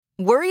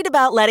Worried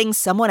about letting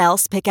someone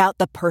else pick out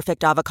the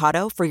perfect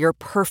avocado for your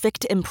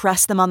perfect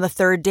impress them on the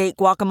third date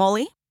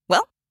guacamole?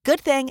 Well, good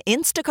thing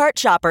Instacart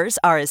shoppers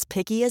are as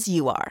picky as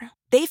you are.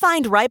 They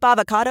find ripe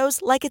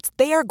avocados like it's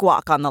their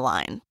guac on the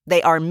line.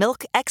 They are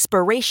milk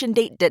expiration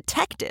date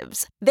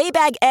detectives. They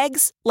bag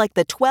eggs like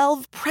the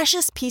 12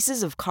 precious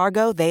pieces of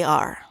cargo they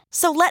are.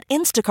 So let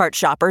Instacart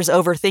shoppers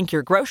overthink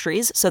your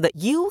groceries so that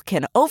you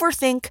can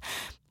overthink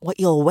what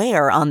you'll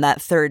wear on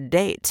that third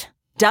date.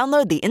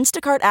 Download the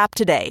Instacart app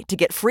today to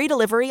get free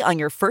delivery on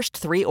your first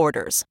 3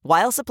 orders,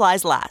 while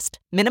supplies last.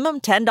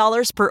 Minimum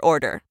 $10 per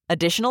order.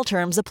 Additional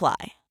terms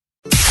apply.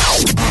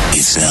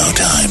 It's now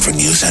time for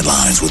news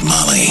headlines with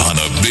Molly on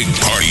a Big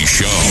Party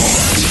Show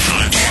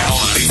on Channel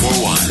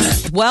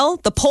 94.1. Well,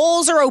 the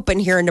polls are open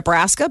here in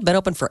Nebraska. Been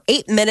open for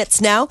 8 minutes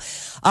now.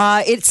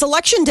 It's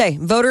election day.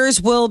 Voters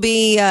will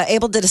be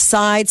able to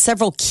decide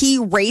several key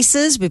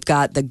races. We've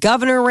got the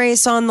governor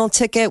race on the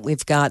ticket.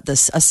 We've got a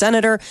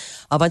senator,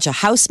 a bunch of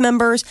House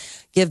members.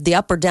 Give the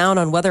up or down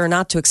on whether or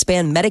not to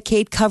expand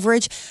Medicaid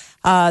coverage.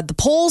 The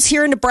polls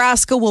here in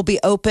Nebraska will be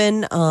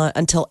open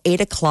until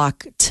 8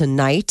 o'clock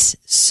tonight.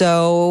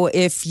 So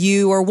if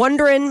you are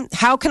wondering,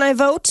 how can I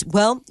vote?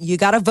 Well, you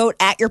got to vote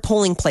at your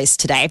polling place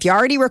today. If you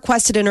already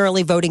requested an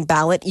early voting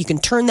ballot, you can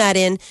turn that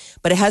in,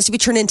 but it has to be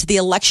turned into the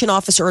election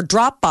office or a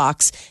drop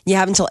box. You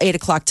have until 8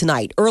 o'clock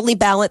tonight. Early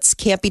ballots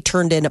can't be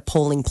turned in at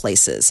polling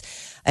places.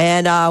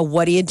 And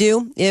what do you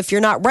do if you're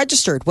not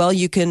registered? Well,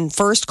 you can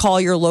first call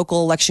your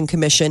local election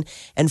commission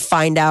and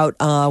find out.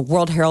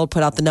 World Herald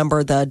put out the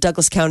number. The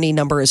Douglas County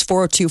number is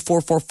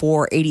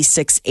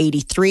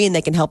 402-444-8683, and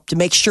they can help to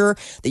make sure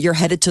that you're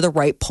headed to the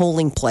right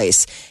polling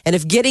place. And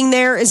if getting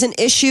there is an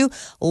issue,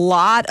 a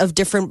lot of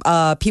different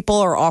people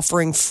are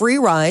offering free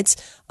rides.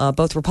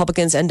 Both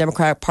Republicans and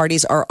Democratic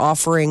parties are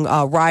offering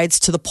rides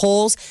to the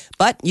polls,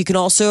 but you can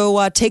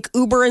also take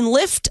Uber and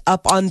Lyft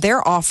up on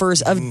their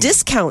offers of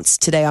discounts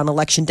today on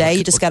Election Day.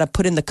 You just got to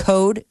put in the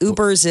code.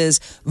 Uber's is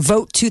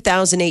Vote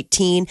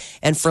 2018,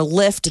 and for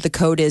Lyft, the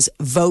code is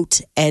Vote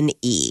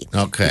NE.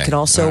 Okay. You can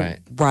also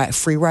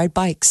free ride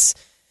bikes.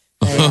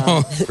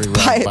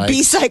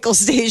 B-cycle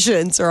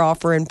stations are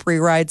offering free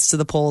rides to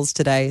the polls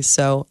today,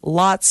 so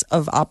lots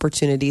of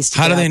opportunities.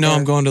 How do they know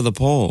I'm going to the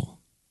poll?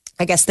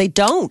 I guess they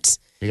don't.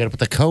 You got to put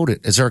the code in.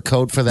 Is there a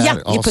code for that? Yeah,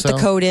 you put the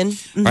code in.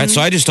 Mm-hmm. All right, so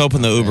I just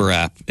open the Uber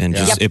app and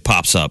it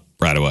pops up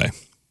right away.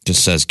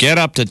 Just says, get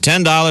up to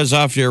 $10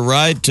 off your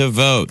ride to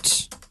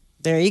vote.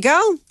 There you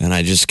go. And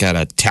I just got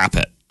to tap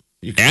it.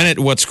 And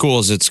what's cool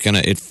is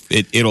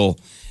it'll,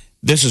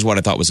 this is what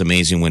I thought was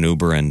amazing when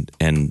Uber and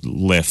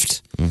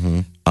Lyft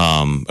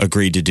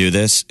agreed to do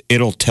this.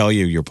 It'll tell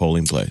you your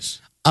polling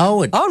place.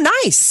 Oh,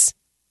 nice.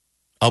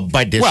 Oh,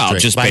 by district. Well,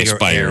 just based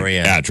by your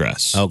area.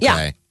 address. Okay.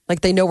 Yeah.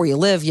 Like they know where you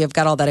live. You've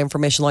got all that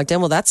information logged in.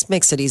 Well, that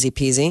makes it easy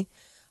peasy.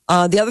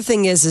 The other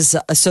thing is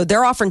so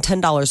they're offering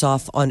 $10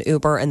 off on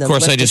Uber. And then of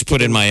course, Lyft I just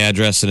put in my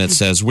address and it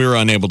says, we're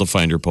unable to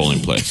find your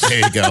polling place. There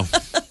you go.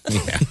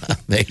 Yeah,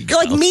 there you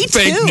go. You're like, me too.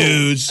 Fake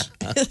news.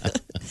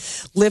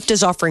 Lyft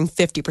is offering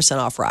 50%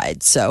 off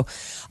rides. So,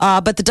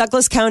 but the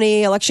Douglas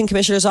County Election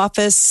Commissioner's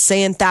Office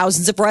saying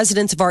thousands of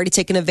residents have already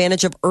taken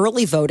advantage of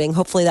early voting.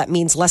 Hopefully that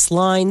means less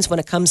lines when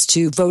it comes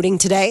to voting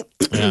today.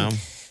 Yeah.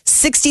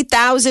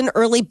 60,000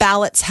 early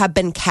ballots have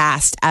been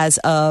cast as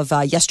of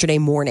yesterday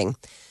morning.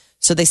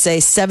 So they say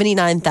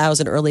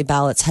 79,000 early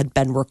ballots had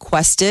been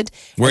requested.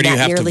 Where do you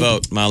have to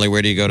vote, Molly?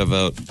 Where do you go to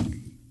vote?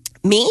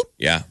 Me?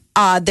 Yeah.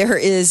 There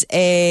is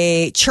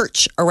a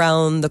church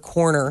around the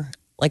corner,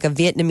 like a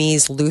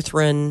Vietnamese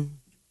Lutheran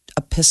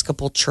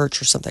Episcopal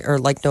church or something, or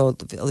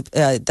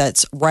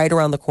that's right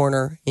around the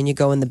corner, and you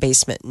go in the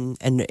basement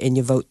and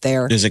you vote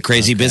there. Is it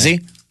crazy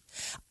busy?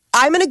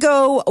 I'm going to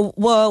go.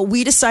 Well,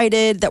 we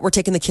decided that we're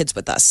taking the kids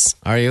with us.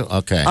 Are you?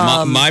 Okay.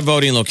 My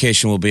voting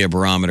location will be a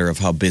barometer of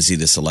how busy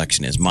this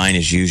election is. Mine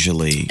is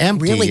usually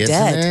empty, really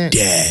dead.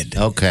 Dead.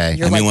 Okay.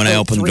 You're when I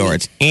open the door, 3.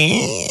 it's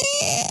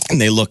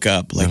and they look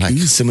up like, ooh,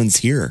 someone's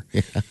here.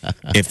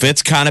 If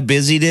it's kind of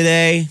busy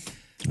today,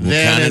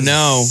 we'll kind of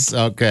know.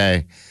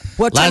 Okay.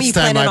 What time Last are you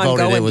time planning I on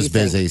voted, going? it was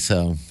busy.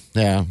 So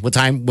yeah. What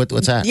time?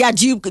 What's that? Yeah.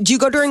 Do you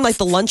go during like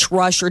the lunch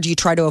rush, or do you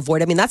try to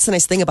avoid? I mean, that's the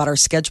nice thing about our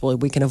schedule.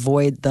 We can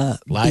avoid the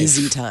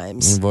busy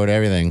times. Avoid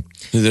everything.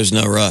 There's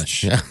no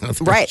rush. Yeah.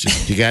 Right.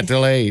 You got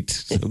till 8.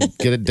 So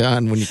get it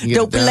done when you can get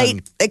Don't it be done.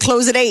 late. They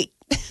close at 8.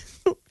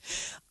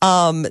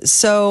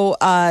 So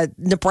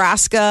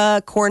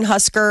Nebraska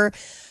Cornhusker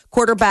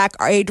quarterback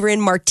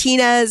Adrian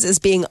Martinez is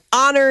being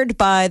honored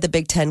by the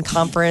Big Ten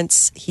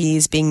Conference.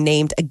 He's being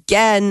named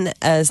again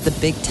as the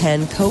Big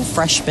Ten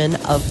Co-Freshman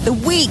of the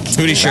Week.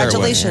 Who'd he share it with?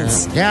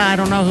 Congratulations. Yeah, I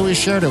don't know who he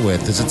shared it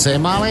with. Does it say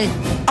Molly?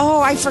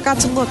 Oh, I forgot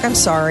to look. I'm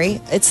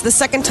sorry. It's the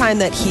second time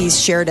that he's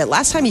shared it.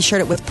 Last time he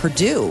shared it with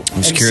Purdue. I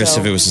was curious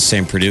if it was the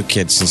same Purdue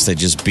kid since they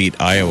just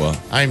beat Iowa.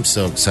 I'm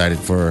so excited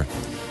for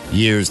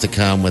years to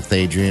come with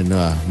Adrian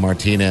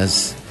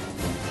Martinez.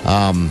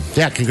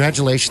 Yeah,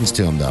 congratulations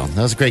to him, though.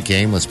 That was a great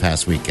game this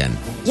past weekend.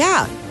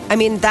 Yeah. I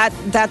mean,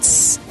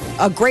 that's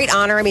a great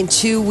honor. I mean,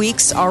 2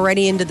 weeks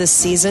already into this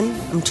season.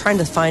 I'm trying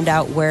to find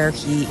out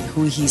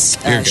who he's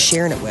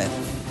sharing it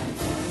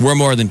with. We're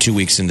more than 2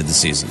 weeks into the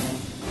season.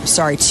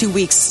 Sorry, 2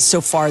 weeks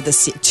so far.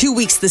 2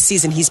 weeks this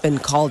season, he's been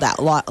called out,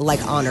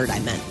 like honored, I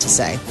meant to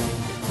say,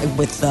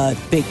 with the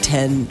Big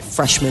Ten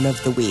Freshman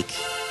of the Week.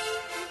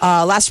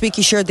 Last week,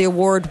 he shared the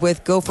award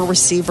with Gopher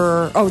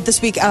receiver. Oh,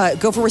 this week,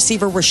 Gopher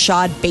receiver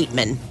Rashad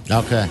Bateman.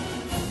 Okay.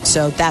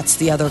 So that's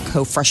the other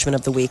co-freshman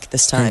of the week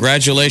this time.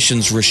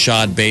 Congratulations,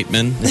 Rashad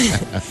Bateman.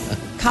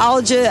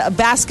 College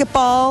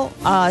basketball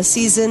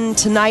season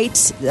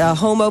tonight,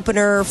 home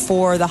opener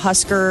for the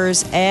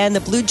Huskers and the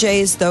Blue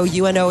Jays, though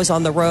UNO is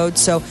on the road.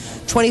 So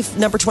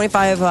number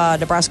 25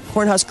 Nebraska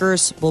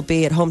Cornhuskers will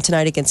be at home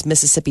tonight against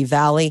Mississippi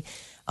Valley.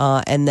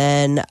 And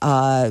then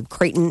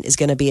Creighton is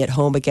going to be at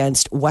home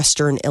against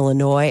Western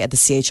Illinois at the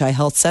CHI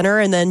Health Center.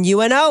 And then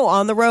UNO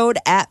on the road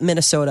at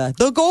Minnesota.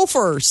 The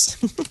Gophers.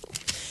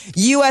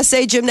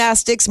 USA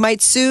Gymnastics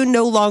might soon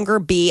no longer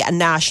be a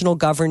national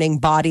governing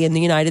body in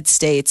the United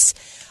States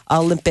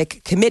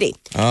Olympic Committee.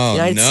 Oh,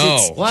 United no.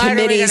 States What are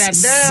we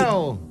committees-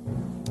 gonna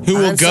do? Who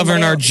will On govern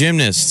somebody our else.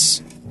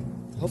 gymnasts?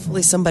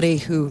 Hopefully somebody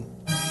who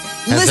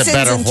Has a listens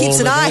better and keeps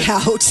hold an of eye it.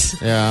 out.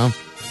 Yeah.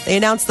 They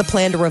announced the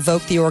plan to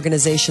revoke the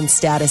organization's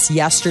status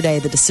yesterday.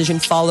 The decision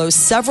follows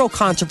several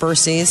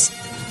controversies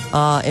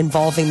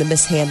involving the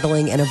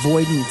mishandling and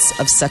avoidance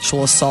of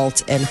sexual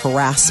assault and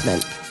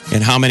harassment.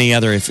 And how many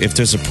other, if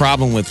there's a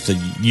problem with the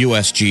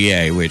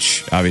USGA,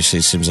 which obviously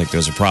seems like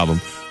there's a problem,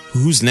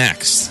 who's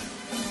next?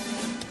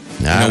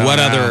 What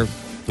other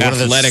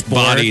athletic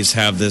bodies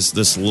have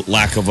this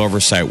lack of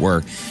oversight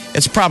where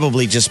it's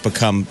probably just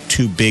become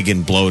too big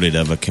and bloated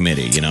of a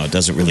committee? It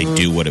doesn't really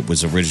do what it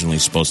was originally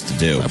supposed to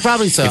do.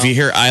 Probably so. If you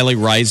hear Eiley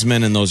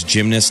Reisman and those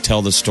gymnasts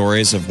tell the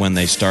stories of when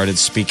they started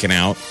speaking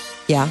out,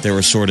 Yeah. they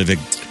were sort of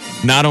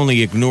not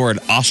only ignored,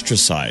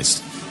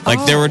 ostracized.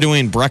 Like they were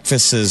doing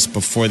breakfasts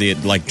before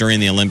during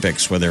the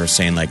Olympics where they were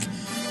saying like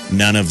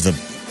none of the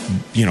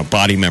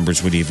body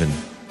members would even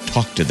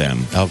talk to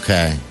them.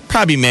 Okay.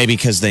 Probably maybe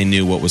because they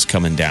knew what was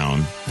coming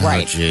down.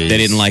 Right. Oh, geez. They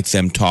didn't like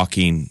them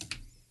talking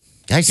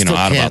I still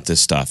out can't- about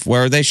this stuff.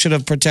 Where they should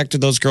have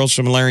protected those girls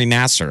from Larry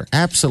Nassar.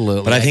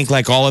 Absolutely. But I think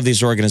like all of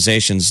these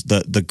organizations,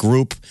 the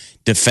group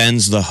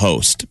defends the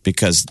host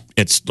because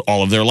it's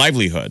all of their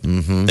livelihood.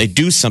 Mm-hmm. They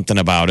do something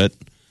about it.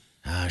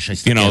 Gosh, I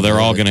still can't They're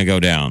all believe- going to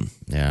go down.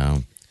 Yeah.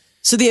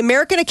 So the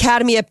American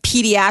Academy of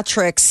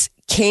Pediatrics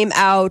came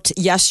out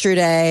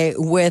yesterday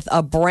with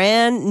a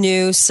brand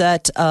new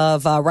set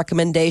of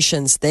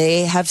recommendations.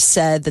 They have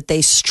said that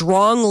they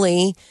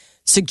strongly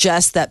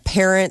suggest that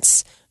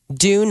parents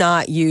do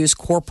not use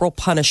corporal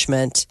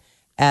punishment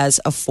as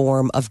a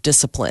form of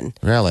discipline.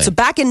 Really? So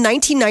back in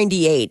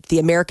 1998, the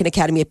American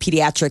Academy of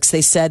Pediatrics,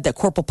 they said that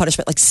corporal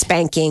punishment, like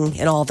spanking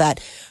and all that,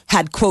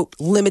 had, quote,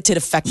 limited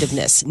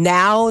effectiveness.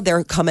 Now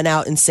they're coming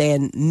out and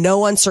saying,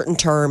 no uncertain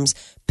terms,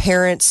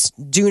 parents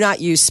do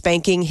not use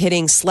spanking,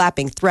 hitting,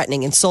 slapping,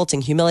 threatening, insulting,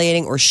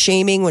 humiliating, or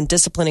shaming when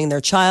disciplining their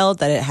child,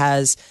 that it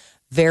has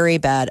very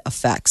bad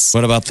effects.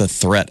 What about the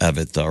threat of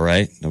it, though,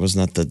 right? That was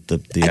not the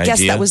idea. I guess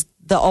that was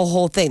the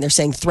whole thing. They're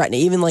saying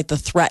threatening, even like the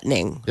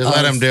threatening. Just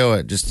let them do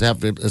it. Just have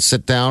to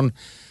sit down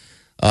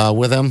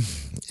with them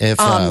if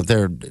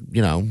they're,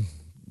 doing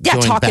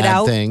talk it bad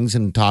out. things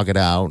and talk it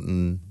out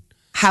and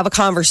Have a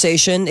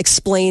conversation,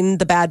 explain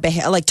the bad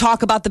behavior, like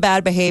talk about the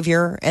bad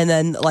behavior and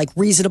then like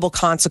reasonable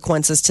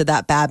consequences to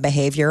that bad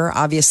behavior.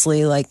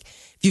 Obviously, like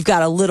if you've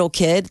got a little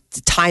kid,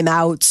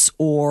 timeouts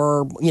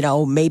or,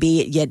 maybe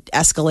you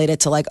escalate it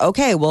to like,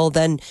 okay, well,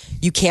 then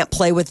you can't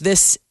play with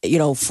this,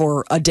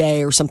 for a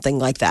day or something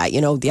like that.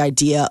 The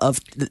idea of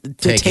the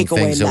Taking takeaway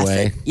things method.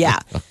 away. Yeah.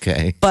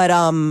 Okay. But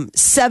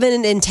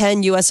 7 in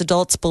 10 U.S.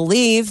 adults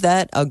believe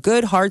that a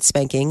good hard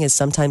spanking is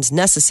sometimes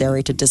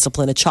necessary to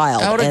discipline a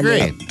child. I would And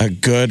agree. a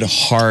good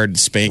hard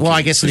spanking. Well,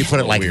 I guess when you put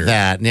it like Weird.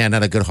 that, yeah,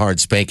 not a good hard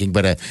spanking,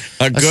 but a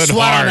good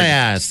swat hard. on the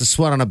ass, the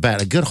swat on the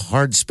bat, a good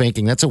hard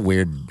spanking. That's a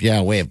weird,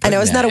 way of I putting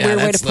know, isn't that a Yeah, weird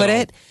way to that's put little-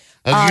 it?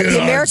 A good The hard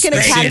American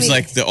spanking. Academy. Seems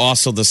like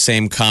also the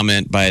same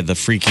comment by the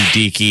freaky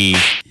deaky,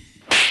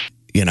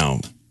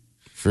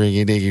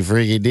 Freaky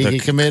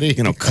deaky committee.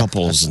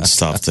 couples and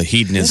stuff. The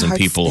hedonism hard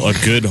people. A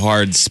good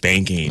hard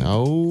spanking.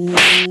 Oh,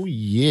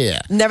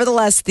 yeah.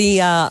 Nevertheless, the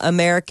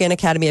American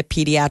Academy of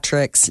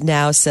Pediatrics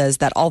now says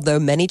that although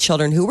many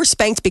children who were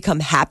spanked become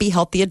happy,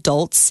 healthy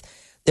adults,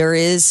 there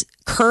is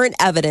current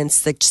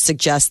evidence that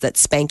suggests that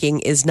spanking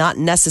is not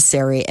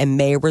necessary and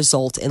may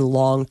result in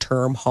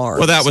long-term harm.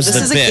 Well, that was this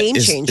the is bit. a game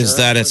changer. Is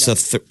that it's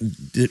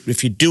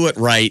if you do it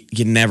right,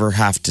 you never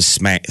have to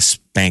spank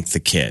the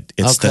kid.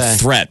 It's the Okay.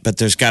 threat, but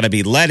there's got to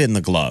be lead in the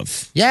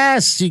glove.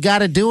 Yes, you got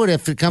to do it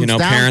if it comes down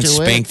Parents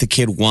to spank it. the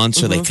kid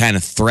once, or they kind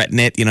of threaten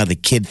it. The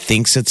kid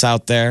thinks it's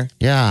out there.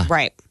 Yeah.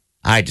 right.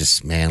 I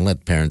just,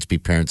 let parents be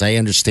parents. I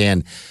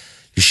understand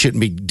you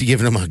shouldn't be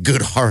giving them a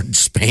good hard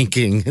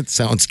spanking. It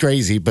sounds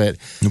crazy, but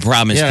The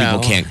problem is You people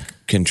know. can't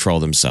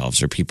control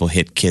themselves, or people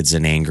hit kids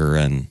in anger,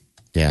 and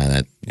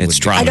Yeah,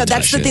 it's I know traumatizing.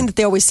 that's the thing that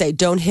they always say: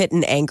 don't hit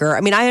in anger.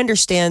 I mean, I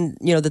understand,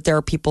 that there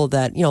are people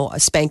that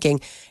spanking.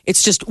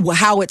 It's just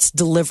how it's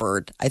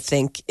delivered. I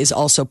think is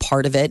also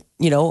part of it.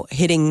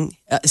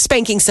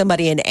 Spanking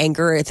somebody in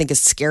anger, I think is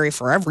scary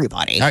for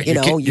everybody. All right,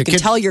 You can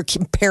tell your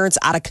parents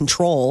out of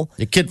control.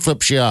 Your kid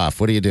flips you off.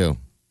 What do you do?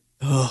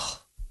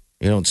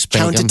 You don't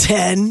spank Count him? to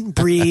 10,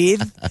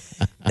 breathe,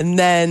 and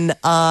then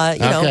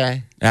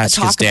Okay. Ask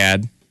his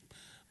dad.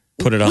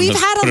 Put it on. We've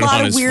had a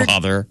lot of his weird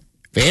father.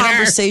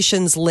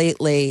 conversations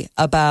lately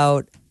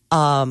about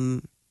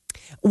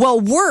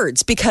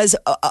words, because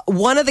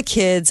one of the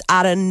kids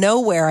out of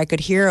nowhere, I could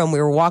hear him. We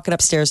were walking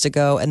upstairs to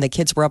go, and the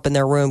kids were up in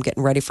their room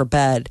getting ready for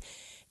bed,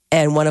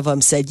 and one of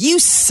them said, "You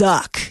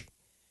suck,"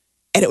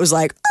 and it was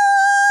like,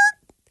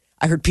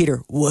 I heard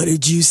Peter, "What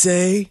did you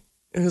say?"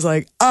 It was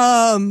like,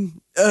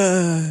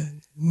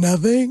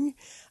 nothing.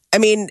 I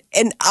mean,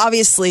 and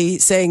obviously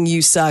saying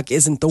you suck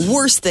isn't the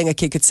worst thing a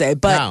kid could say,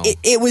 but No.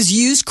 it was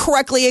used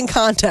correctly in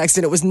context,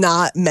 and it was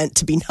not meant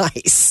to be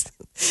nice.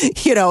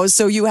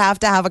 So you have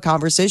to have a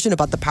conversation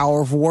about the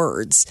power of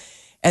words.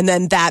 And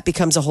then that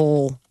becomes a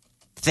whole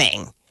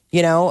thing.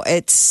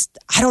 It's,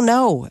 I don't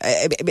know,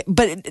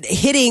 but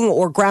hitting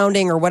or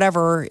grounding or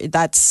whatever,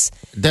 that's.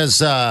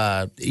 Does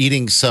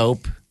eating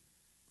soap?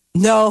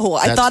 No,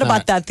 I That's thought about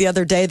not- that the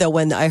other day, though,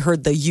 when I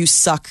heard the "you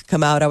suck"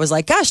 come out. I was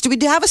like, gosh, do we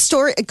have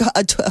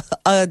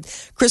a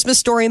Christmas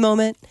story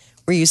moment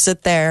where you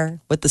sit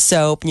there with the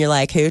soap and you're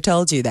like, who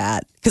told you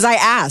that? Because I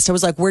asked, I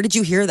was like, where did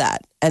you hear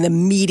that? And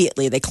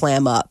immediately they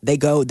clam up. They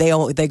go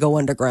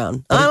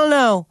underground. I don't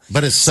know.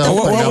 But it's soap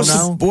What, a what was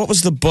no-no? what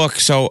was the book?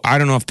 So I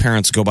don't know if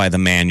parents go by the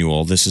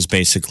manual. This is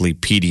basically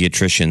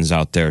pediatricians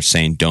out there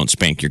saying don't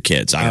spank your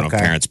kids. I don't know if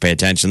Okay. parents pay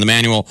attention to the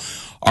manual.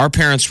 Our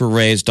parents were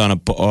raised on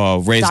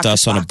raised Dr.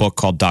 us on a Spock. book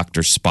called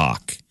Dr.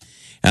 Spock,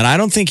 and I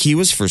don't think he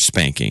was for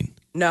spanking.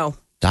 No.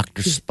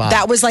 Dr. Spock.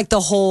 That was like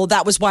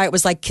that was why it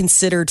was like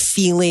considered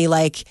feely.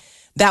 Like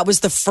that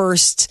was the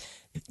first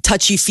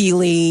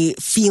touchy-feely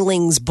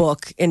feelings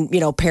book. And,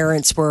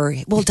 parents were,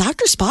 well,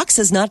 Dr. Spock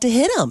says not to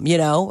hit him,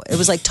 It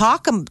was like,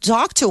 talk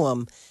to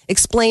him,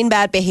 explain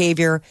bad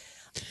behavior.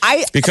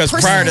 Because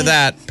prior to personally-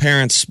 that,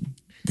 parents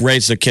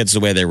raised their kids the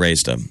way they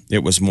raised them.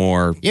 It was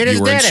more You just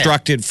were did it.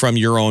 instructed from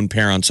your own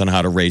parents on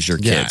how to raise your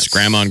kids. Yes.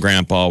 Grandma and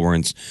grandpa were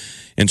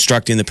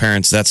instructing the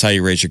parents. That's how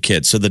you raise your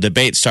kids. So the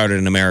debate started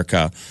in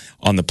America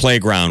on the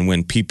playground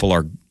when people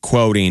are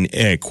quoting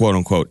a quote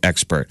unquote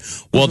expert.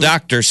 Well,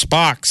 Dr.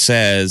 Spock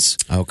says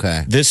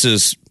Okay. this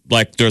is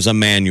like there's a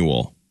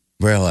manual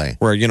Really?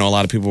 where, a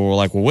lot of people were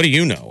like, well, what do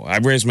you know? I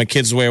raise my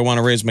kids the way I want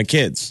to raise my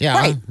kids. Yeah,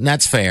 Right. and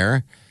that's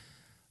fair.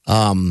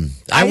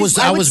 I was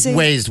I would say-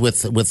 raised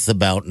with the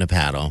belt and a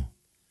paddle.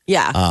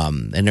 Yeah.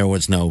 And there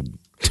was no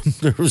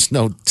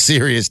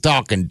serious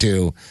talking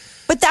to.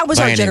 But that was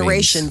By our any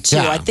generation means. too.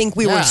 Yeah. I think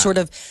we were Yeah. sort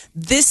of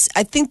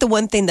I think the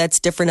one thing that's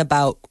different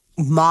about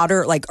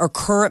modern, like our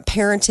current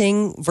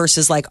parenting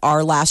versus like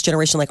our last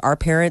generation, like our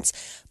parents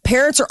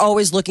are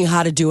always looking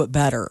how to do it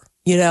better.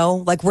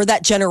 Like we're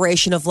that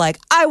generation of like,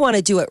 I want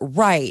to do it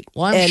right.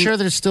 Well, I'm And- sure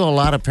there's still a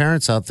lot of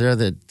parents out there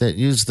that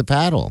use the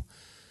paddle.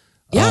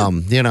 Yeah.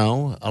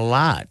 A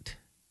lot.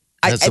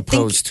 I As think-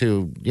 opposed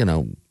to,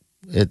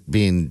 it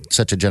being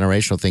such a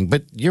generational thing.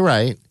 But you're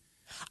right.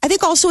 I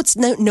think also it's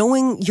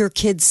knowing your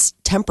kid's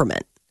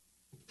temperament.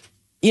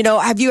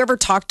 Have you ever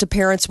talked to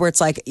parents where it's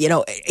like,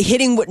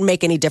 hitting wouldn't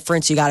make any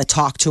difference. You got to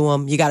talk to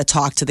them. You got to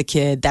talk to the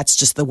kid. That's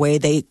just the way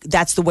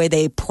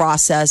they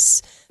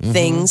process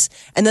things.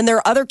 And then there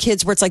are other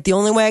kids where it's like the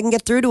only way I can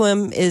get through to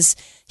him is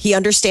he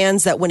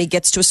understands that when he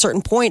gets to a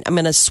certain point, I'm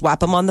going to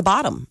swap him on the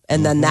bottom.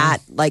 And then that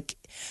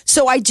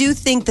so I do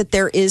think that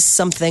there is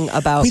something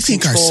about We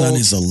think our control. son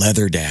is a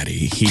leather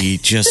daddy. He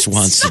just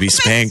wants to be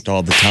spanked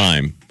all the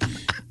time.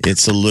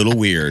 It's a little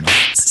weird.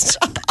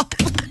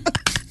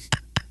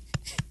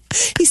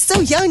 He's so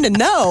young to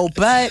know,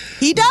 but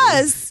he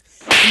does.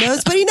 He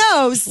knows what he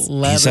knows.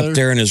 He's up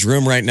there in his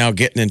room right now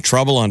getting in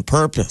trouble on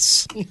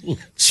purpose.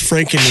 It's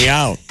freaking me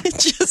out.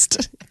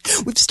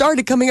 We've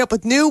started coming up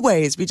with new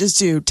ways. We just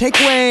do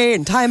takeaway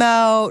and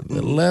timeout.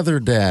 The leather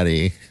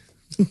daddy.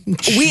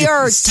 We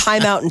are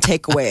timeout and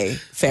takeaway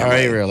family.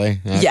 Are you really?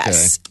 Okay.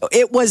 Yes.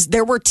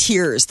 There were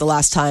tears the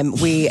last time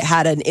we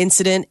had an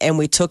incident and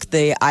we took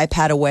the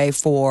iPad away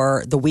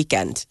for the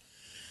weekend.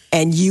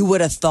 And you would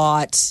have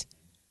thought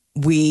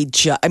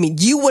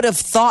you would have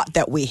thought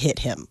that we hit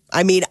him.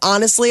 I mean,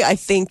 honestly, I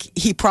think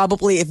he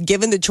probably, if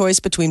given the choice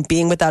between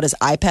being without his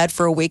iPad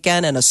for a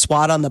weekend and a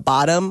SWAT on the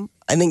bottom,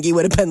 I think he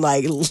would have been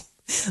like,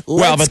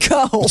 let's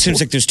go. It seems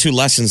like there's two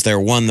lessons there.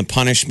 One, the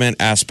punishment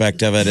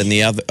aspect of it, and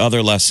the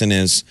other lesson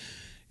is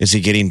he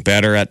getting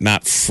better at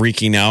not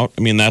freaking out?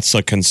 I mean, that's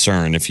a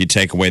concern if you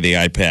take away the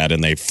iPad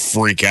and they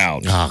freak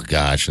out. Oh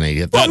gosh,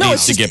 and That no,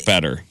 needs it's to get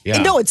better. Yeah.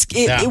 No,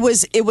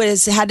 it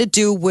was had to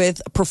do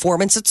with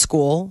performance at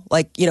school.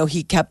 Like,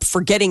 he kept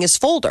forgetting his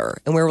folder.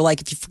 And we were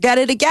like, if you forget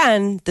it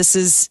again, this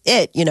is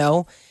it, you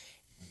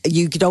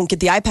don't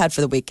get the iPad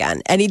for the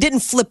weekend. And he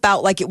didn't flip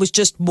out like it was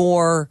just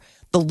more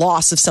the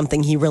loss of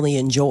something he really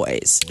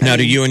enjoys. Now,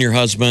 do you and your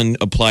husband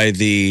apply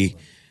the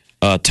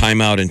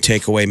timeout and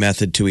takeaway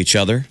method to each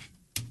other?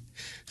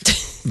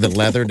 The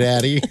leather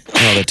daddy?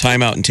 No, the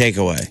timeout and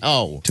takeaway.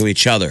 Oh. To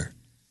each other.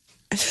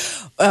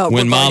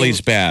 When Molly's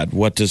bad,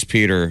 what does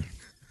Peter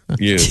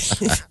use?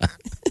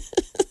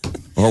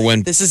 Or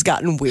when This has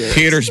gotten weird.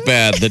 Peter's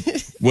bad,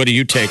 what do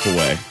you take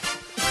away?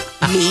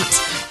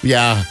 Meat.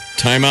 Yeah.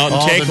 Timeout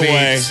and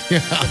takeaway.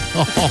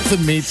 All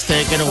the meat's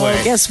taken away.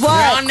 Well, guess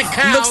what?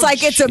 Looks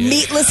like it's a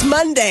meatless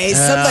Monday.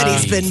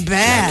 Somebody's been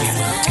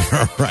bad.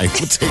 All right,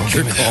 we'll take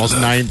your calls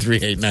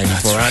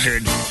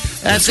 938-9400.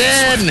 That's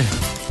in.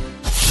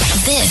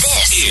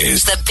 This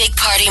is the Big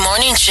Party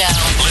Morning Show.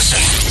 Listen.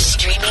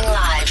 Streaming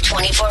live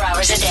 24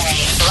 hours a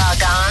day.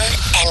 Log on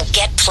and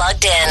get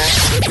plugged in.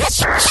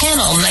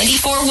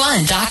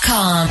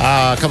 Channel941.com.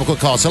 A couple quick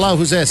calls. Hello,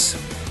 who's this?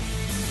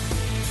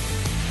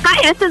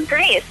 Hi, this is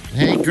Grace.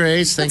 Hey,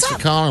 Grace. Thanks for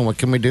calling. What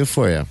can we do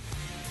for you?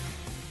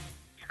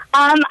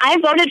 I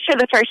voted for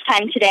the first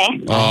time today.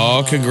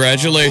 Oh,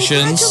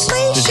 congratulations.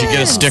 Did you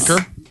get a sticker?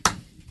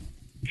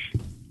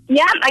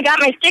 Yeah, I got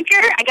my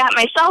sticker. I got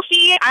my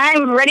selfie.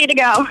 I'm ready to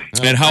go.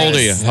 And how old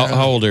are you?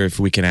 How old are you, if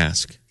we can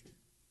ask?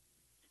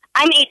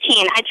 I'm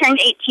 18. I turned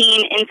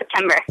 18 in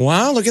September.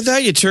 Wow, look at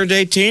that. You turned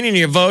 18 and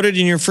you voted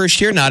in your first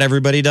year. Not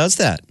everybody does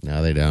that.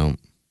 No, they don't.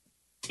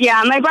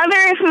 Yeah, my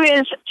brother, who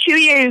is 2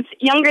 years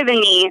younger than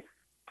me,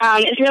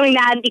 is really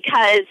mad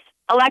because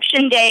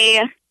Election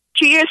Day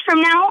 2 years from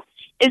now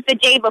is the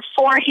day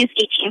before his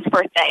 18th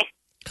birthday.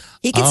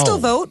 He can still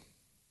vote.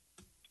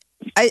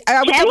 I would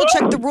Can double he?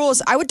 check the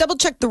rules. I would double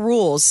check the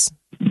rules,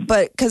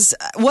 but because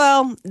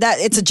that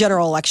it's a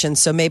general election,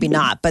 so maybe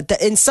not. But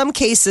in some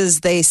cases,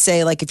 they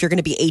say like if you're going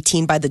to be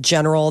 18 by the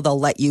general, they'll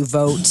let you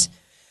vote.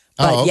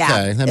 But Oh,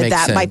 okay. That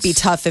makes might be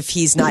sense. tough if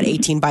he's not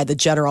 18 by the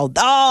general.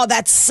 Oh,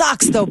 that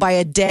sucks though. By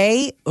a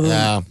day. Ugh.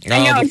 Yeah.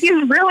 I know,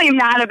 he's really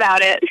mad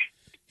about it.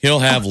 He'll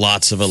have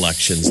lots of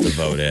elections to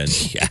vote in.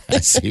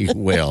 Yes, he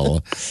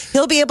will.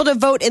 He'll be able to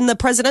vote in the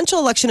presidential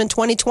election in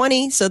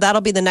 2020, so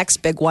that'll be the next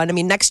big one. I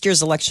mean, next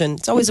year's election.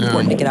 It's always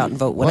important to get out and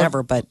vote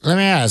whenever, but Let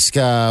me ask,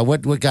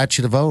 what got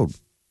you to vote?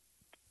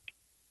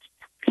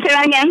 Say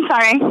that again,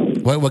 sorry.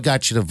 What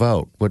got you to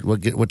vote?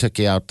 What took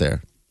you out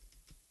there?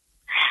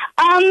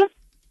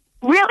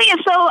 Really,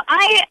 so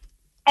I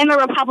am a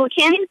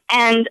Republican,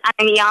 and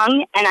I'm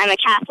young, and I'm a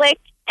Catholic,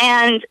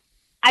 and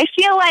I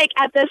feel like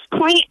at this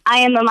point I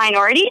am a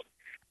minority,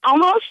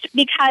 almost,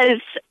 because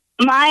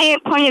my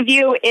point of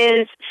view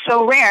is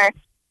so rare.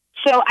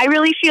 So I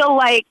really feel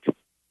like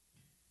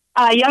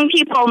young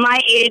people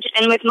my age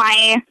and with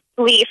my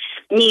beliefs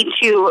need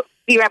to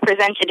be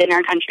represented in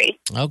our country.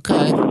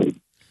 Okay.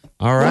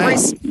 All right.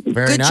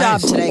 Very good nice.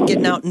 job today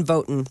getting out and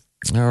voting.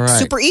 All right.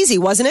 Super easy,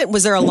 wasn't it?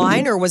 Was there a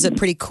line or was it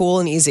pretty cool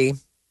and easy?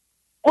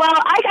 Well,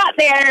 I got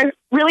there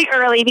really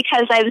early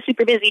because I had a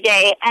super busy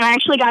day, and I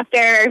actually got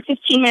there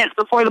 15 minutes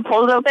before the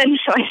polls opened,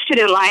 so I stood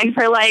in line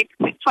for like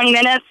 20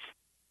 minutes.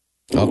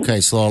 Okay,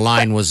 so the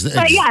line was...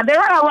 But yeah, there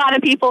were a lot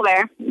of people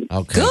there.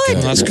 Okay, Good.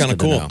 Well, that's kind of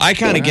Good to cool. know. I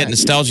kind of All get right.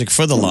 nostalgic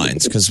for the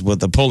lines because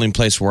with the polling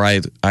place where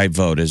I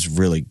vote is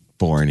really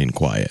boring and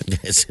quiet.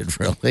 Is it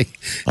really?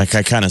 Like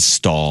I kind of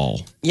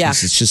stall. Yeah.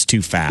 'Cause it's just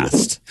too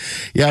fast.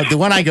 Yeah, the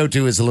one I go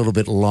to is a little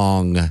bit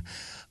long.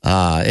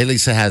 At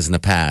least it has in the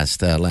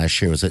past.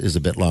 Last year was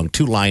a bit long.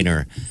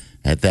 Two-liner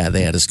at that.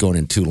 They had us going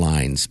in two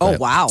lines. Oh, But-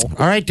 wow.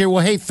 All right, dear.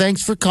 Well, hey,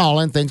 thanks for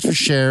calling. Thanks for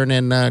sharing,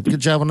 and good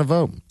job on the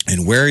vote.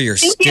 And wear your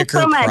Thank you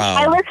sticker so much. proud.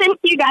 I listen to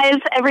you guys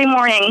every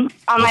morning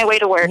on my way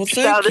to work, Well,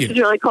 so thank this you. is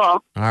really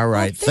cool. All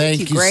right. thank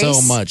thank you, you so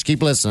Grace. much.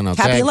 Keep listening,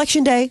 okay? Happy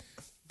Election Day.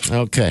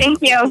 Okay. Thank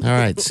you. All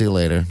right. See you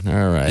later.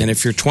 All right. And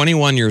if you're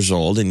 21 years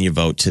old and you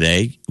vote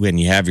today, when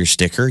you have your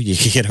sticker, you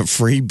get a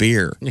free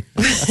beer.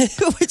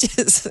 Which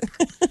is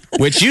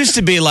Which used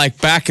to be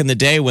like back in the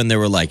day when there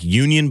were like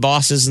union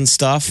bosses and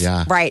stuff.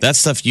 Yeah. right. That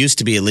stuff used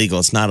to be illegal.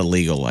 It's not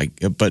illegal,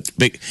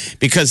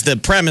 because the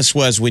premise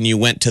was when you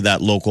went to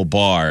that local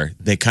bar,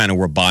 they kind of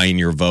were buying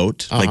your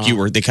vote. Like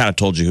they kind of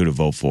told you who to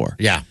vote for.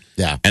 Yeah.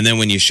 Yeah. And then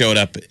when you showed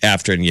up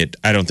after, and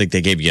I don't think they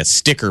gave you a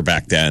sticker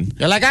back then,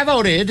 You're like, I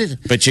voted.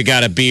 but you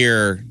got a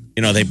beer.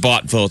 You know, they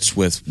bought votes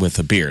with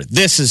a beer.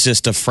 This is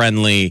just a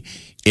friendly.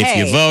 If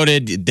you Hey.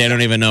 voted, they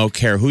don't even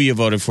care who you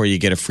voted for. You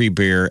get a free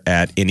beer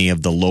at any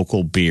of the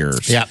local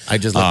beers. Yeah. I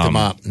just looked them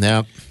up.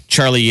 Yeah.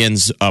 Charlie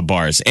Yin's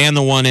bars, and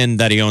the one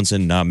that he owns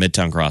in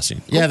Midtown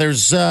Crossing. Yeah,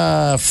 there's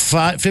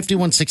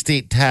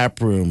 5168 Tap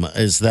Room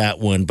is that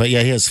one. But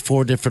yeah, he has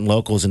 4 different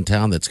locals in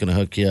town that's going to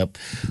hook you up.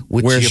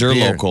 With Where's your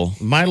beer. local?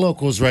 My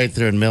local is right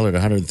there in Millard,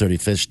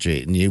 135th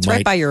Street. And It's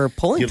right by your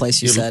polling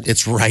place, you said.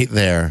 It's right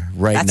there,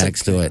 right That's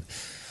next to it.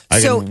 I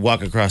So- can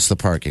walk across the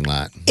parking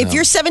lot. If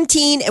you're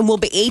 17 and will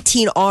be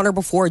 18 on or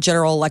before a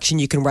general election,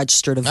 you can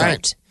register to vote. All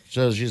right.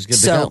 So she's good to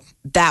So go.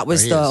 that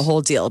was There he the is. whole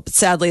deal. But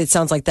sadly, it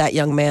sounds like that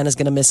young man is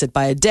going to miss it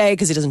by a day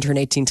because he doesn't turn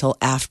 18 till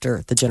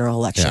after the general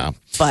election. Yeah.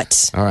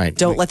 But All right.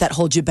 don't let that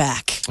hold you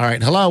back. All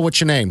right. Hello. What's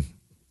your name?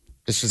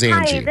 This is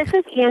Angie. Hi, this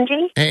is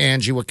Angie. Hey,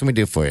 Angie. What can we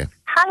do for you?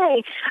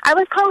 Hi. I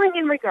was calling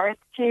in regards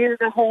to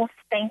the whole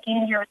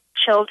spanking your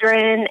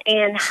children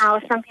and how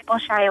some people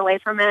shy away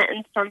from it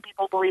and some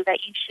people believe that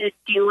you should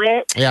do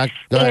it. Yeah,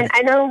 go ahead. And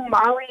I know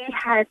Molly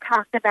had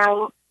talked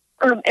about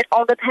it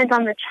all depends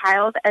on the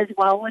child as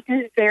well, which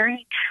is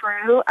very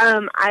true.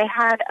 I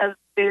have a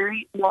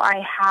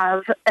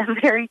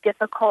very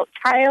difficult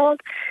child.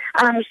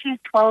 She's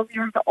 12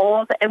 years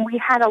old, and we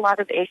had a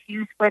lot of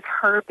issues with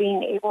her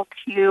being able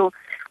to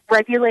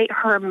regulate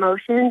her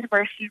emotions,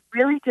 where she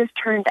really just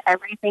turned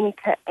everything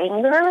to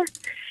anger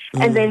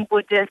and then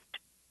would just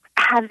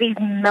have these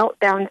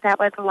meltdowns that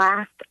would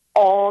last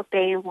all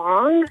day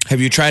long. Have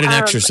you tried an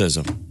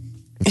exorcism?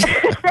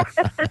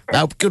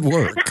 That could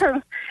work.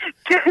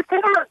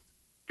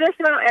 Just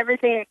about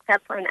everything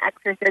except for an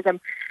exorcism.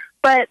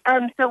 But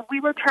so we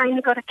were trying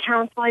to go to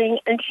counseling,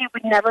 and she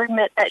would never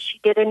admit that she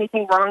did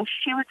anything wrong.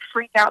 She would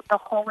freak out the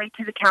whole way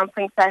to the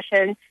counseling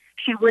session.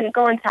 She wouldn't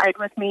go inside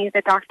with me.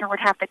 The doctor would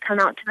have to come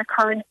out to the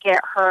car and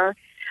get her.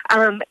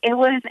 It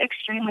was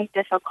extremely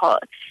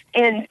difficult.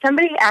 And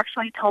somebody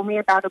actually told me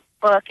about a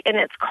book, and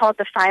it's called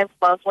The 5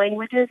 Love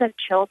Languages of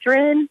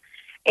Children.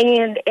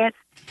 And it's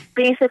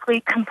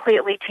basically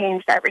completely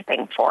changed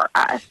everything for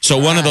us. So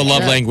one of the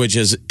love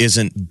languages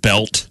isn't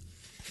belt?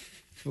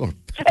 It's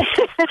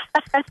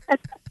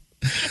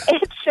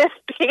just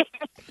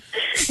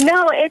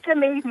no, it's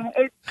amazing.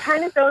 It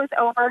kind of goes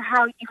over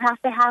how you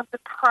have to have the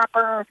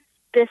proper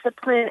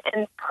discipline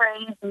and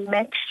praise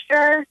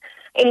mixture.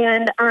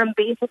 And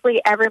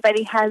basically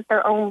everybody has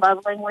their own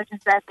love languages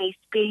that they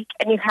speak,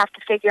 and you have to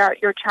figure out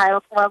your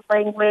child's love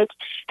language.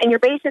 And you're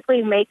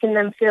basically making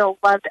them feel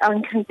loved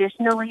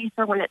unconditionally,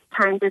 so when it's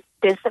time to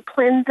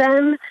discipline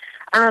them,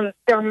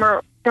 they're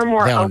more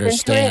open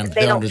to it.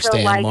 They don't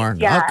feel like more.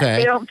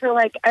 They don't feel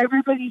like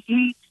everybody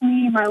hates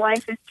me, my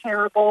life is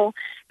terrible.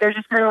 They're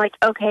just kind of like,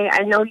 okay, I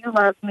know you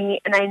love me,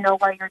 and I know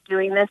why you're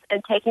doing this,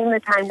 and taking the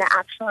time to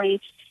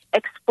actually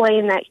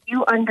explain that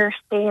you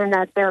understand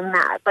that they're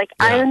mad. Like,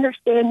 I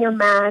understand you're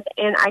mad,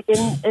 and I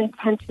didn't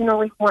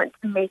intentionally want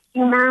to make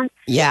you mad.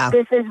 Yeah.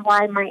 This is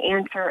why my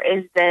answer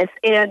is this.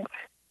 And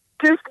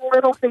just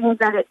little things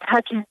that it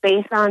touches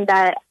base on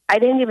that I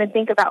didn't even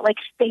think about, like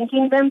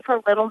thanking them for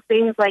little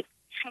things. Like,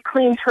 she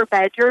cleans her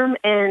bedroom,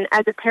 and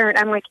as a parent,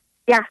 I'm like,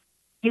 yeah,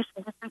 you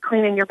should just be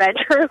cleaning your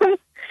bedroom.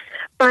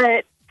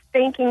 But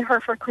thanking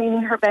her for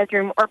cleaning her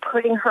bedroom or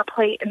putting her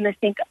plate in the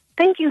sink.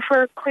 Thank you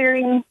for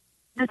clearing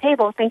the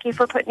table. Thank you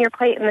for putting your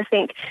plate in the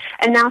sink.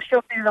 And now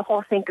she'll do the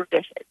whole sink of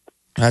dishes.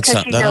 That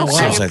sounds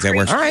like that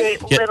works. All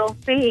right. Little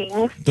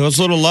things. Those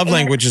little love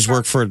languages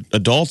work for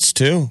adults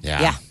too.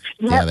 Yeah. Yep.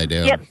 Yeah, they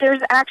do. Yep,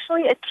 there's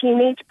actually a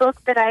teenage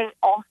book that I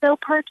also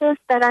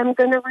purchased that I'm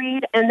going to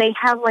read, and they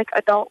have like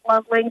adult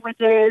love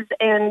languages,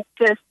 and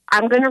just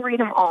I'm going to read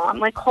them all. I'm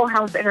like Whole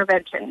House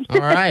Intervention. All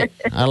right,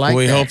 I like.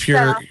 We that. hope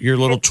your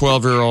little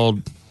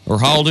 12-year-old, or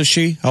how old is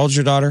she? How old's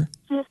your daughter?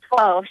 She's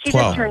 12. She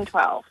 12. just turned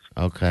 12.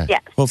 Okay.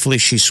 Yes. Hopefully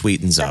she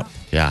sweetens up.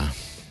 Yeah.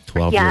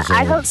 12 years old.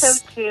 I hope so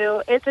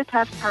too. It's a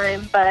tough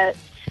time, but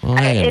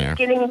hang in it's there.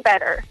 getting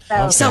better.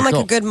 So. You sound like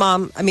a good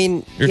mom. I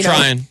mean, You're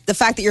trying. The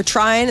fact that you're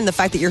trying, and the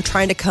fact that you're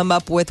trying to come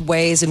up with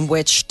ways in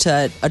which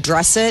to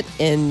address it,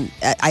 and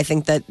I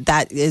think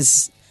that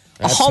is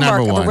a That's hallmark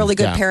number of a one, really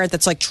good yeah. parent.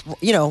 That's like,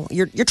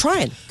 you're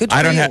trying. Good for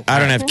I don't you.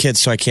 have kids,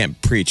 so I can't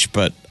preach.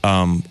 But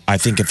I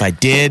think if I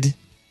did,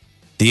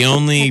 the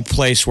only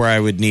place where I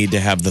would need to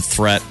have the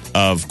threat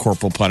of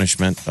corporal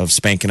punishment of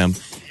spanking them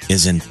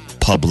is in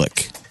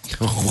public.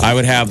 I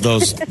would have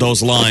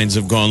those lines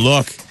of going,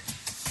 look,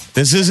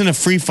 this isn't a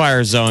free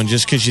fire zone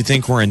just because you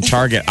think we're in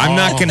Target. I'm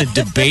not going to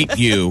debate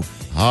you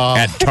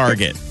at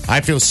Target. I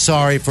feel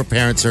sorry for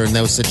parents who are in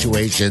those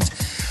situations.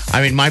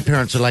 I mean, my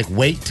parents are like,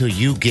 wait till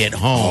you get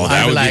home. Oh,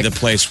 that would like, be the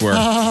place where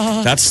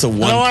that's the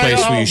one place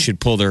where you should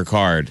pull their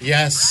card.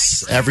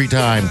 Yes, every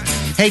time.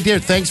 Hey, dear,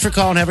 thanks for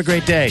calling. Have a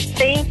great day.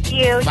 Thank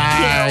you.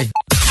 Bye.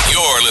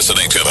 You're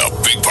listening to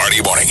the Big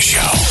Party Morning Show.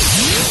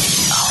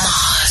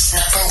 Omaha's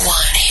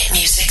 #1 hit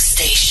music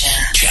station.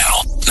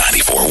 Channel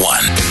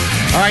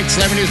 94.1. All right,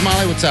 Celebrity News,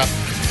 Molly, what's up?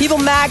 People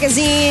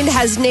magazine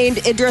has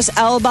named Idris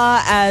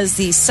Elba as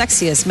the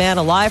sexiest man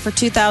alive for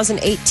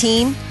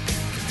 2018.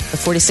 The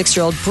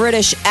 46-year-old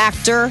British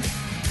actor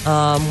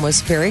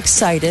was very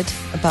excited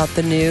about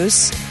the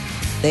news.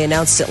 They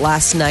announced it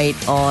last night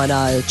on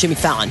Jimmy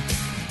Fallon.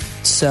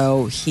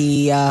 So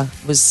he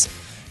was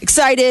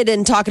excited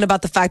and talking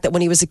about the fact that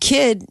when he was a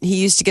kid, he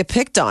used to get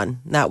picked on.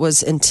 That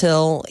was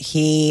until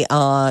he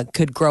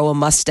could grow a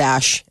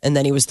mustache, and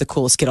then he was the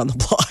coolest kid on the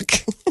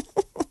block,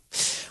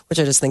 which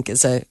I just think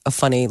is a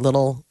funny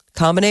little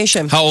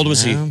combination. How old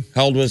was he?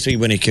 How old was he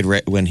when he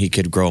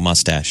could grow a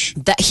mustache?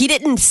 That he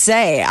didn't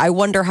say. I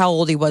wonder how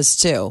old he was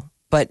too.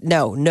 But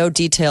no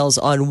details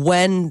on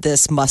when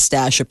this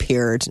mustache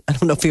appeared. I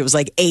don't know if he was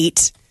like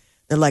 8.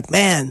 They're like,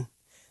 man,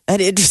 that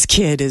Idris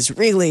kid is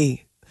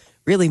really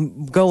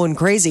going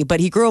crazy. But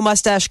he grew a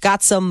mustache,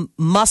 got some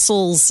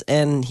muscles,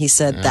 and he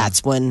said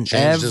that's when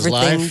Changed his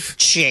everything life.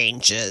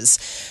 changes.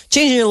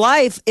 Changing your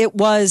life. It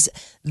was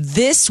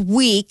this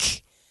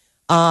week.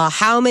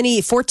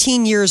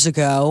 14 years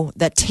ago,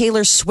 that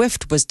Taylor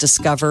Swift was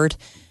discovered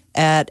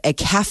at a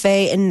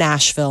cafe in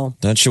Nashville.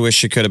 Don't you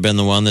wish you could have been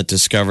the one that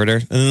discovered her?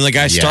 And then the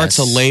guy starts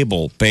a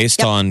label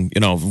based on,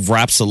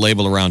 wraps the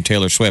label around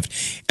Taylor Swift.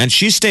 And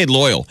she stayed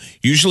loyal.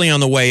 Usually on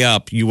the way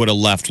up, you would have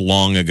left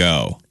long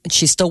ago. And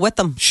she's still with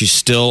them. She's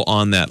still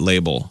on that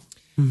label.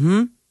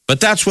 Mm-hmm. But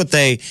that's what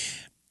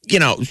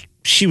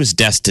she was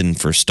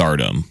destined for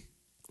stardom.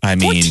 I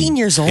mean, 14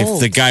 years old. If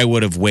the guy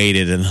would have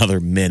waited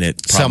another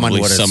minute,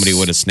 probably somebody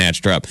would have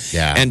snatched her up.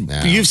 Yeah, and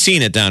you've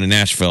seen it down in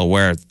Nashville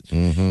where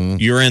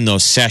you're in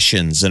those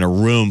sessions in a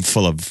room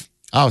full of.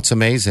 Oh, it's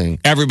amazing.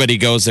 Everybody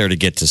goes there to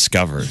get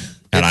discovered.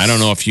 And I don't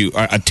know if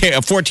a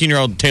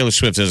 14-year-old Taylor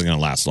Swift isn't going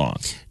to last long.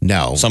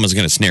 No. Someone's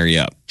going to snare you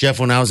up. Jeff,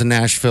 when I was in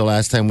Nashville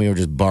last time, we were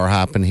just bar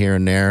hopping here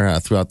and there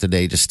throughout the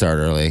day. Just start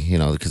early,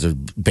 because there's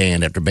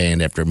band after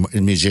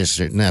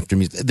musician after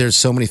music. There's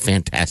so many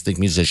fantastic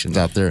musicians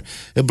out there.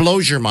 It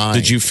blows your mind.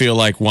 Did you feel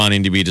like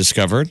wanting to be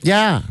discovered?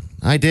 Yeah,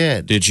 I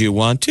did. Did you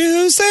want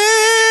to sing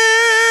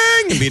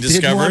and be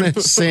discovered? I didn't want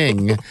to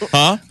sing.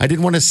 Huh? I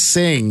didn't want to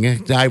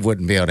sing. I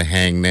wouldn't be able to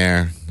hang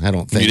there. I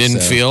don't think you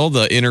didn't so. feel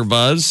the inner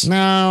buzz?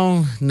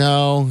 No.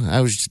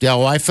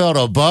 I felt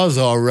a buzz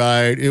all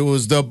right. It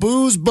was the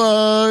booze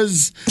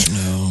buzz.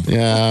 No.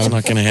 Yeah. It's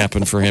not going to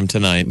happen for him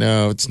tonight.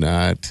 No, it's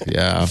not.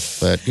 Yeah.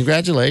 But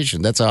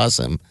congratulations. That's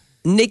awesome.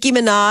 Nicki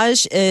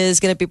Minaj is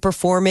going to be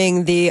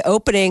performing the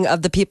opening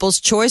of the People's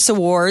Choice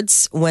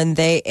Awards when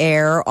they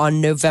air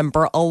on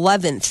November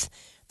 11th.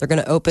 They're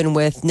going to open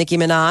with Nicki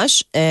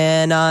Minaj,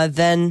 and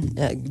then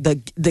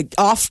the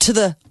off to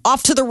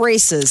the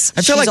races.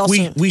 I feel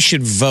like we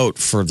should vote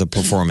for the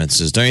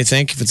performances, don't you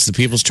think? If it's the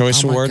People's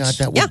Choice Awards,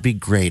 God, that would be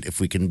great if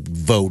we can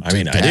vote. I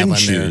mean, I didn't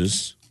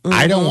choose.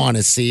 I don't want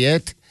to see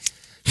it.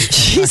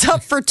 She's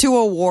up for 2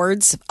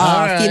 awards: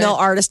 Female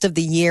Artist of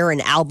the Year and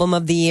Album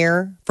of the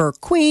Year for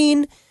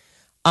Queen.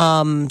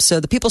 So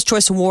the People's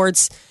Choice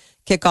Awards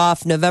kick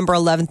off November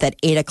 11th at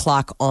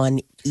 8:00 on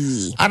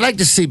E! I'd like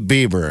to see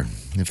Bieber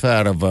if I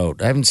had a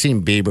vote. I haven't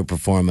seen Bieber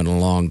perform in a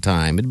long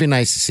time. It'd be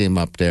nice to see him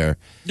up there.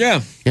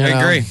 Yeah, I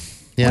agree.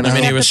 I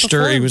mean, he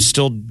was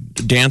still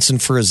dancing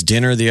for his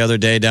dinner the other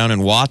day down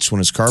in Watts when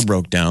his car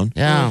broke down.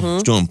 Yeah. Mm-hmm. He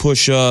was doing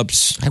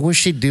push-ups. I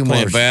wish he'd do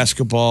playing more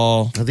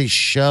basketball. These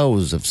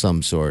shows of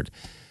some sort.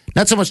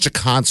 Not so much a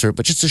concert,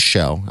 but just a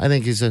show. I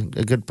think he's a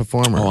good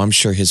performer. Oh, I'm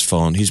sure his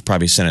phone, he's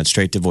probably sent it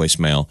straight to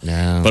voicemail.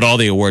 Yeah. But all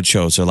the award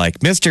shows are like,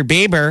 Mr.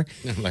 Bieber,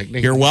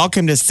 you're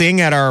welcome to sing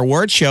at our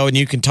award show, and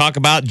you can talk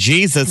about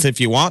Jesus if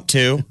you want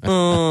to.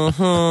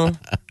 Mm-hmm.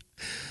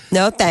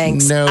 No,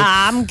 thanks. Nope.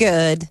 I'm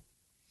good.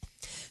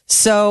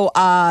 So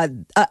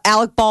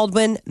Alec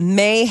Baldwin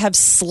may have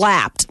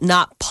slapped,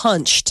 not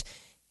punched,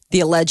 the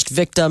alleged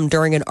victim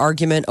during an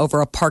argument over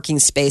a parking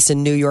space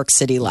in New York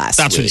City last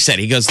week. That's what he said.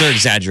 He goes, they're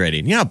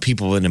exaggerating. You know how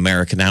people in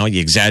America now,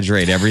 you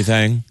exaggerate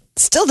everything?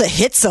 Still to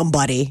hit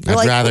somebody.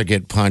 I'd rather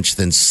get punched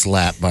than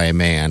slapped by a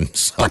man.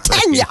 Sorry.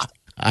 Pretend ya.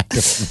 I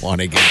don't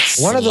want to get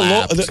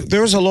slapped.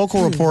 There was a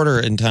local reporter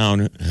in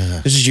town,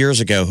 this is years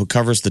ago, who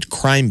covers the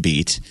crime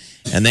beat,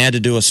 and they had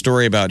to do a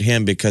story about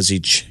him because he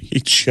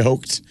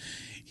choked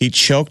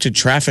a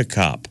traffic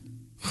cop.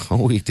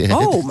 Oh, he did?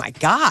 Oh, my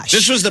gosh.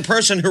 This was the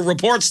person who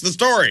reports the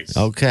stories.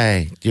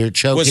 Okay. You're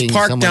choking Was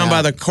parked down by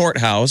out. the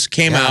courthouse,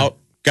 came out,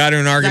 got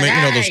in an argument.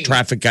 You know those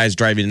traffic guys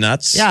drive you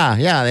nuts?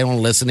 Yeah. They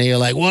won't listen to you.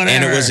 Like, whatever.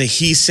 And it was a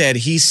he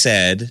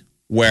said,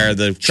 where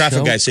the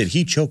traffic guy said,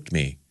 he choked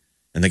me.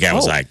 And the guy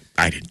was like,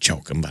 I didn't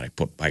choke him, but I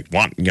put my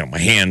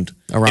hand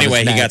around anyway,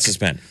 his neck. he got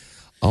suspended.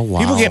 Oh, wow.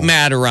 People get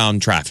mad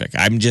around traffic.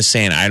 I'm just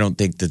saying, I don't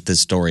think that this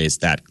story is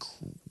that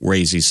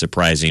crazy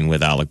surprising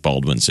with Alec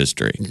Baldwin's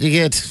history. You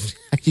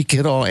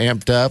get all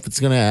amped up. It's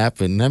going to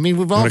happen. I mean,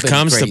 we've all When it been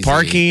comes crazy. to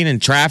parking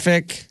and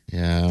traffic,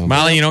 Yeah.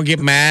 Molly, you don't get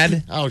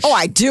mad? Oh,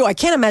 I do. I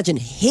can't imagine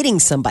hitting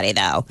somebody,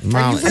 though.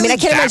 Molly. I mean, I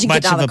can't imagine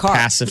much getting out of of the a car.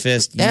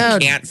 pacifist. Yeah. You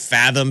can't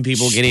fathom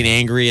people getting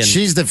angry. And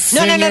She's the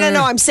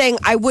No. I'm saying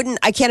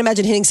I can't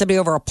imagine hitting somebody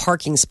over a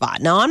parking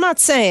spot. No, I'm not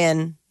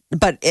saying,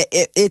 but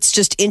it's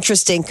just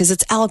interesting because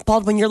it's Alec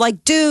Baldwin. You're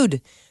like,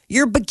 dude,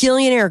 you're a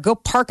bagillionaire. Go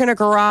park in a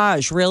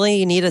garage. Really?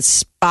 You need a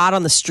spot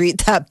on the street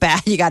that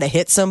bad? You got to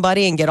hit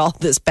somebody and get all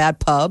this bad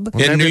pub? in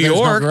New maybe there's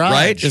no York, garage.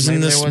 right? Isn't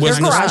Maybe this there There's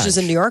wasn't a garages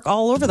in New York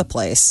all over the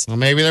place. Well,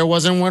 maybe there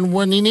wasn't one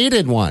when you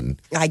needed one.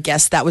 I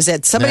guess that was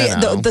it. Somebody.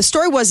 No. The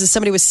story was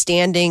somebody was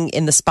standing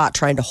in the spot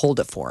trying to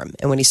hold it for him,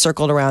 and when he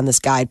circled around, this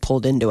guy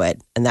pulled into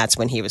it, and that's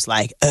when he was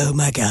like, "Oh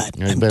my god,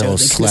 A I'm little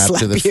totally gonna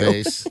slap to the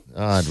you." face.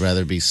 Oh, I'd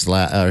rather be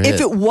slapped.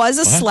 If it was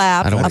a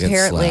slap, I don't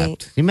apparently.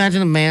 get slapped.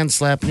 Imagine a man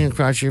slapping you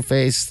across your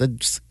face,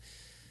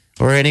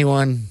 or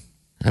anyone.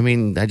 I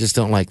mean, I just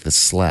don't like the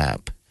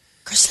slap.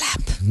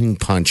 Slap. You can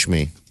punch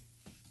me.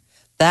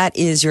 That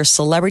is your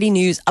celebrity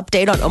news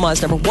update on Omaha's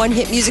 #1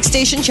 hit music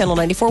station, Channel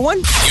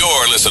 94.1.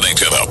 You're listening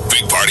to the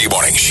Big Party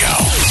Morning Show.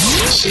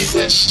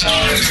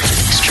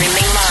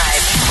 Streaming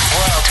live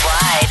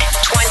worldwide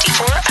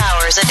 24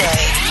 hours a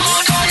day.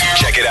 Log on now.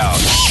 Check it out.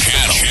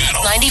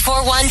 Channel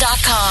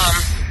 941.com.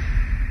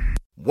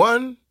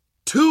 1,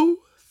 2,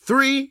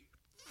 3,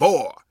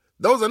 4.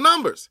 Those are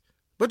numbers.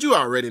 But you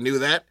already knew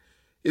that.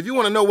 If you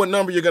want to know what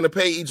number you're going to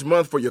pay each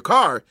month for your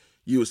car,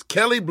 Use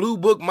Kelly Blue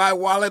Book My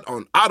Wallet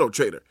on Auto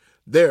Trader.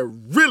 They're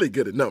really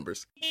good at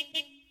numbers.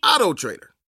 Auto Trader.